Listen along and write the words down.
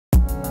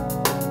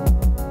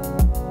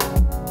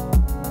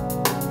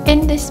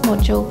In this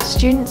module,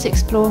 students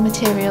explore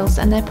materials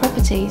and their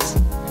properties.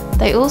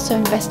 They also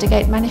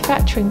investigate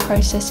manufacturing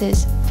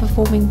processes for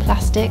forming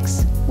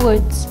plastics,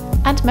 woods,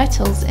 and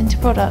metals into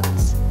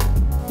products.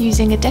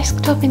 Using a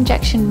desktop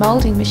injection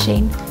moulding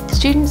machine,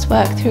 students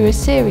work through a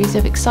series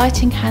of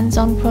exciting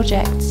hands-on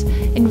projects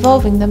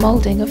involving the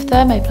moulding of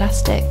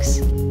thermoplastics.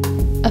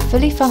 A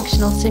fully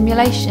functional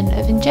simulation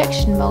of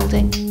injection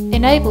moulding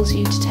enables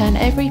you to turn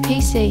every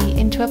PC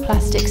into a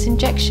plastics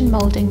injection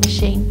moulding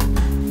machine.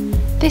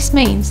 This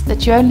means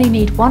that you only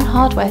need one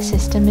hardware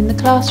system in the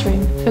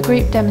classroom for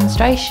group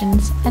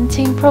demonstrations and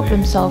team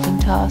problem-solving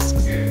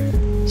tasks.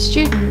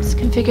 Students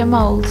configure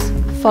moulds,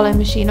 follow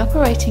machine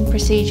operating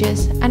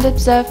procedures, and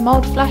observe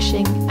mould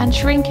flashing and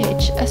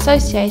shrinkage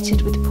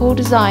associated with poor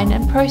design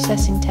and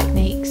processing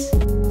techniques.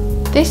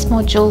 This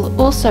module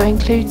also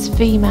includes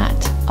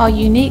VMAT, our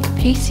unique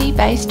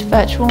PC-based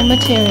virtual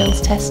materials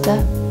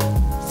tester.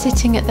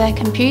 Sitting at their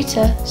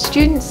computer,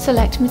 students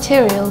select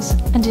materials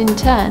and in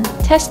turn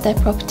test their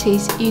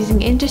properties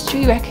using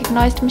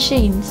industry-recognised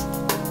machines.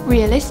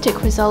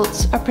 Realistic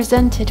results are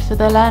presented for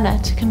the learner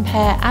to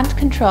compare and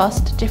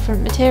contrast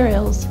different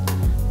materials.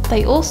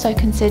 They also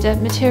consider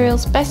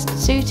materials best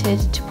suited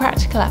to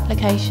practical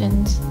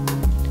applications.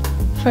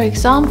 For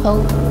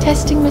example,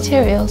 testing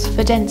materials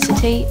for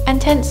density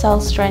and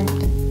tensile strength.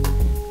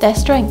 Their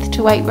strength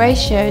to weight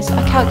ratios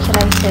are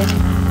calculated,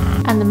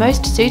 and the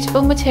most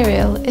suitable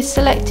material is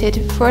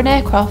selected for an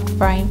aircraft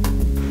frame.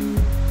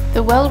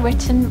 The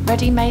well-written,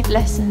 ready-made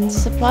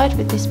lessons supplied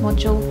with this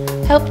module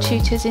help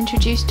tutors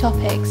introduce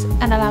topics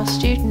and allow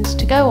students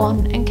to go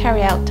on and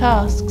carry out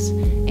tasks,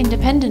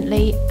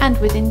 independently and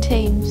within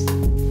teams.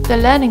 The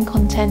learning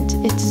content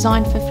is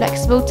designed for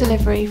flexible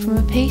delivery from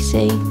a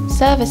PC,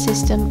 server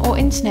system or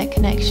internet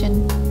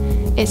connection.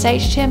 Its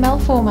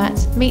HTML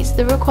format meets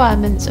the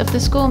requirements of the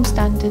SCORM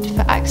standard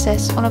for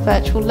access on a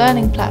virtual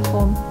learning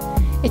platform.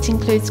 It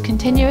includes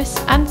continuous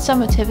and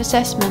summative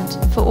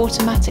assessment for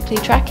automatically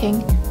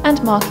tracking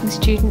and marking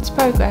students'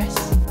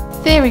 progress.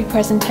 Theory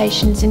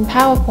presentations in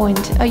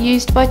PowerPoint are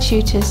used by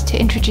tutors to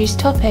introduce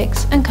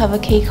topics and cover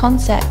key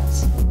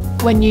concepts.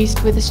 When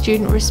used with a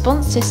student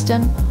response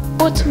system,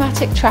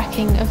 automatic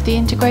tracking of the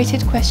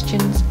integrated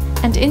questions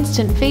and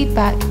instant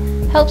feedback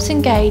helps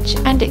engage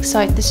and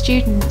excite the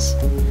students.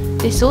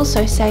 This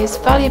also saves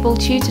valuable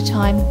tutor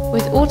time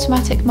with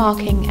automatic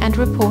marking and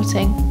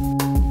reporting.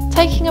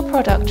 Taking a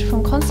product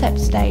from concept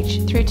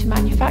stage through to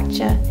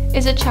manufacture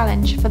is a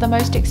challenge for the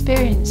most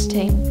experienced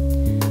team.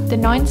 The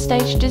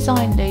 9-stage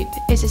design loop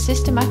is a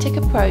systematic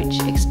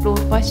approach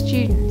explored by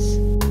students.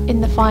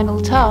 In the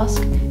final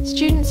task,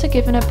 students are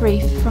given a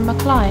brief from a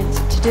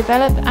client to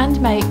develop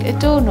and make a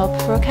doorknob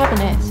for a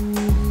cabinet.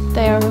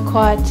 They are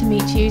required to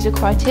meet user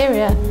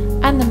criteria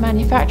and the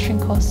manufacturing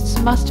costs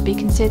must be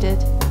considered.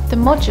 The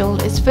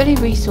module is fully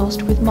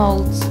resourced with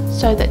moulds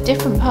so that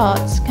different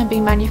parts can be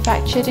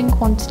manufactured in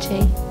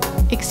quantity.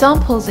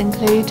 Examples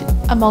include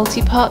a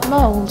multi-part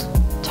mould,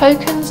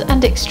 tokens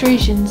and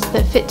extrusions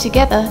that fit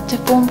together to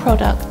form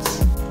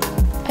products.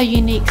 A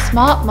unique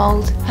smart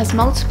mould has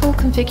multiple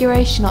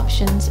configuration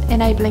options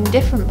enabling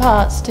different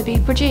parts to be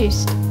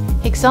produced.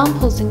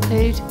 Examples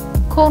include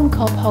corn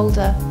cob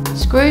holder,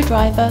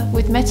 screwdriver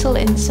with metal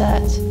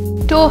insert,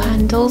 door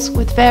handles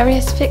with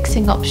various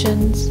fixing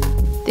options.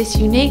 This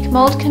unique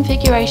mould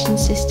configuration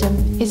system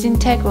is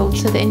integral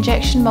to the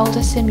injection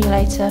moulder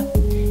simulator,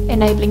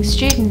 enabling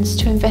students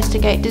to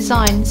investigate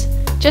designs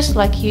just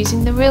like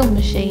using the real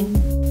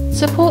machine.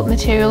 Support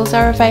materials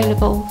are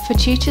available for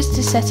tutors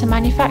to set a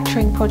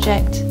manufacturing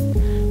project.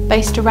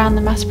 Based around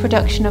the mass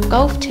production of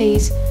golf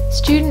tees,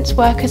 students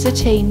work as a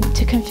team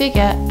to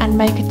configure and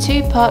make a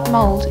 2-part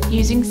mould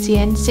using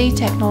CNC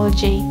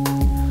technology.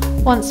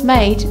 Once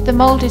made, the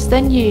mould is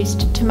then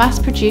used to mass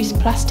produce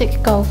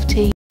plastic golf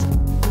tees.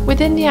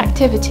 Within the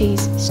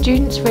activities,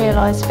 students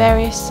realise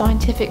various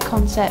scientific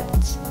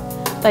concepts.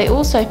 They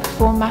also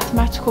perform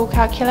mathematical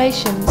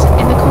calculations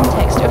in the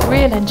context of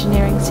real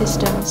engineering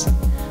systems.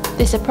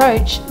 This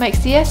approach makes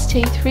the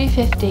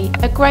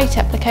ST350 a great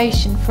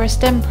application for a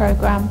STEM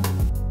programme.